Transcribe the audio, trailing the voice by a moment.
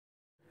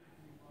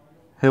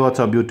Hey,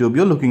 what's up YouTube?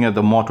 You're looking at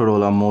the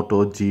Motorola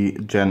Moto G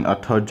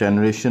third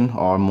generation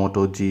or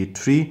Moto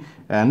G3,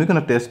 and we're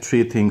gonna test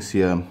three things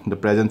here: the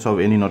presence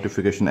of any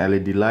notification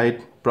LED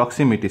light,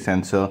 proximity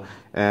sensor,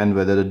 and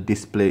whether the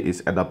display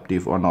is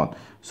adaptive or not.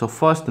 So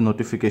first, the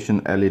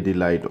notification LED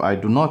light. I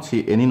do not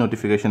see any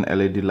notification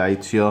LED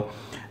lights here.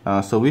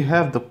 So we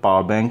have the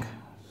power bank.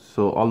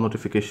 So all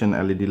notification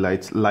LED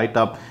lights light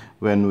up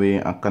when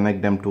we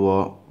connect them to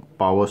a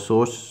power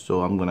source.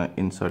 So I'm gonna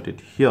insert it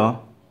here.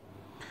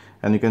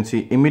 And you can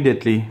see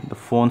immediately the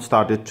phone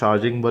started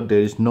charging, but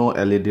there is no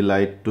LED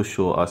light to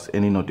show us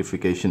any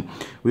notification.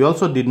 We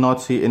also did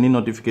not see any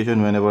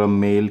notification whenever a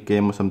mail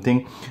came or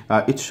something.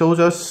 It shows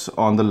us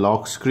on the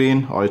lock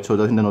screen, or it shows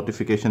us in the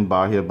notification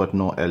bar here, but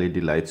no LED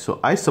light. So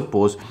I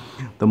suppose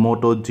the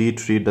Moto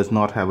G3 does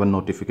not have a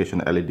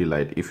notification LED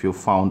light. If you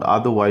found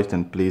otherwise,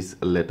 then please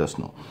let us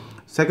know.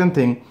 Second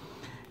thing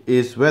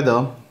is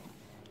whether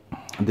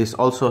this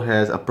also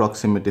has a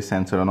proximity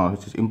sensor or not,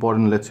 which is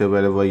important. Let's say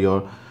wherever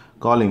you're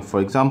calling, for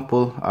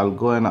example, I'll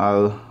go and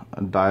I'll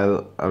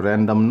dial a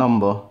random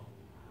number,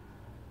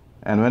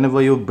 and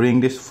whenever you bring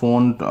this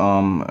phone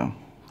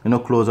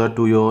closer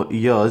to your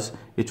ears,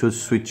 it should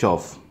switch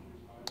off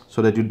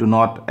so that you do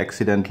not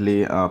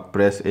accidentally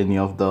press any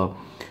of the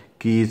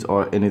keys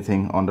or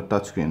anything on the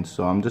touchscreen.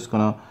 So I'm just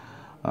gonna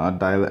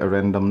dial a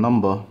random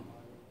number,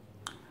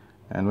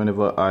 and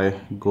whenever I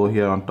go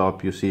here on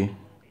top, you see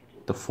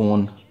the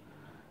phone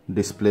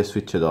display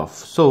switches off.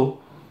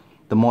 So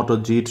the Moto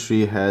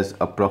G3 has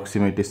a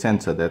proximity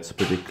sensor. That's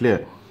pretty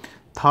clear.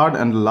 Third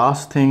and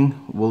last thing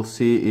we'll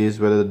see is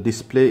whether the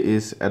display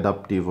is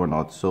adaptive or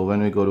not. So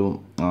when we go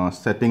to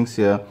settings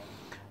here,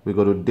 we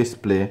go to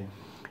display,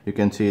 you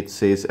can see it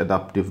says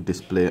adaptive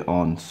display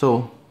on.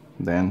 So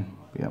then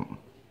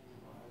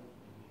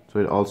so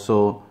it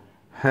also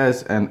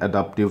has an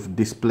adaptive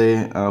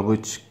display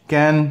which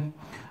can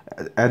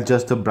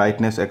adjust the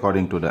brightness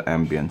according to the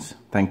ambience.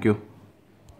 Thank you.